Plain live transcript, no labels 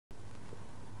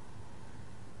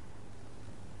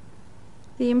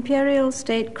the Imperial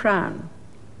State Crown.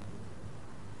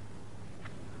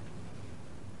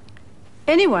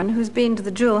 Anyone who's been to the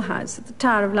Jewel House at the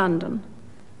Tower of London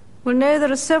will know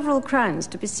there are several crowns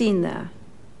to be seen there,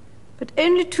 but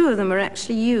only two of them are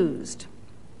actually used.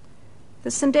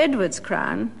 The St. Edward's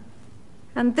crown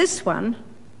and this one,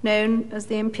 known as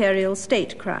the Imperial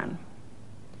State Crown.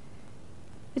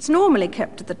 It's normally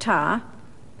kept at the Tower,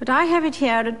 but I have it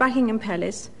here at Buckingham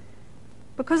Palace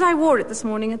because I wore it this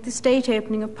morning at the state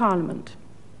opening of Parliament.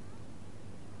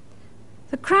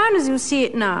 The crown as you see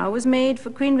it now was made for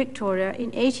Queen Victoria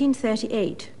in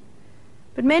 1838,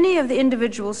 but many of the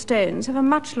individual stones have a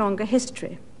much longer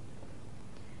history.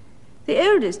 The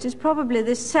oldest is probably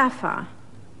this sapphire,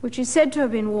 which is said to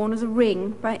have been worn as a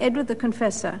ring by Edward the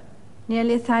Confessor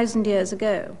nearly 1,000 years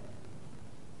ago.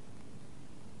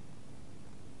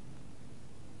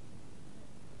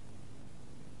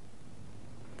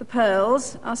 The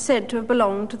pearls are said to have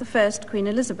belonged to the first Queen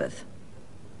Elizabeth.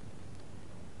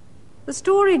 The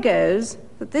story goes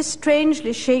that this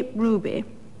strangely shaped ruby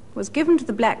was given to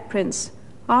the Black Prince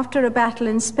after a battle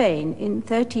in Spain in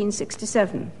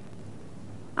 1367.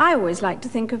 I always like to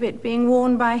think of it being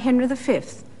worn by Henry V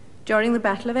during the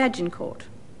Battle of Agincourt.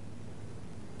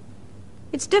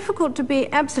 It's difficult to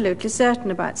be absolutely certain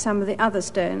about some of the other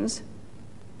stones,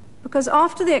 because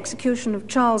after the execution of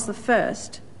Charles I,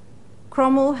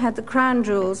 Cromwell had the crown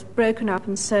jewels broken up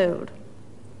and sold.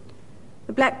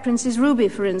 The Black Prince's ruby,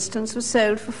 for instance, was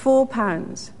sold for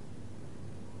 £4,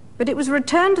 but it was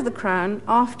returned to the crown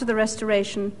after the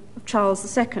restoration of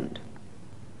Charles II.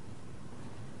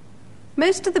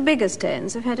 Most of the bigger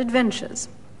stones have had adventures.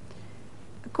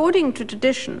 According to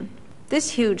tradition,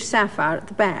 this huge sapphire at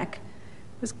the back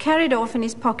was carried off in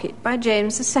his pocket by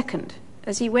James II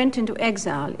as he went into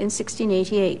exile in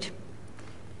 1688.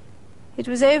 It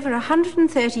was over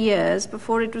 130 years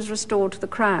before it was restored to the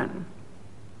crown.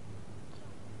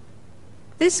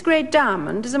 This great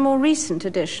diamond is a more recent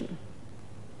addition.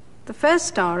 The first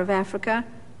star of Africa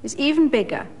is even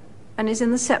bigger and is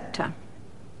in the scepter.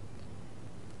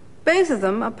 Both of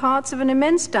them are parts of an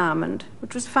immense diamond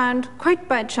which was found quite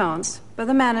by chance by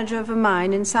the manager of a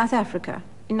mine in South Africa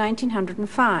in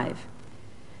 1905.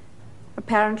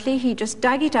 Apparently, he just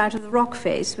dug it out of the rock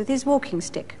face with his walking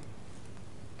stick.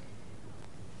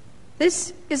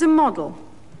 This is a model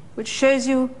which shows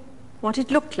you what it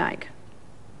looked like.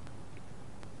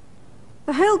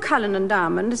 The whole Cullinan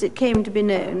diamond, as it came to be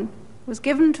known, was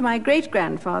given to my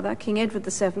great-grandfather, King Edward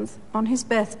VII, on his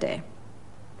birthday.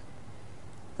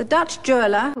 The Dutch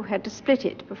jeweller, who had to split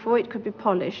it before it could be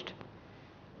polished,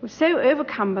 was so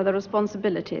overcome by the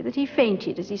responsibility that he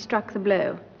fainted as he struck the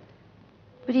blow,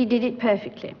 but he did it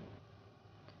perfectly.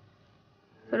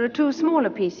 There are two smaller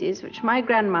pieces which my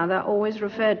grandmother always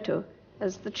referred to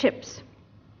as the chips.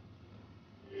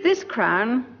 This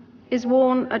crown is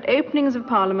worn at openings of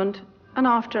Parliament and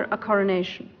after a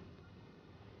coronation.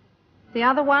 The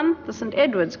other one, the St.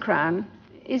 Edward's crown,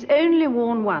 is only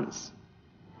worn once,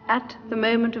 at the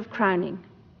moment of crowning.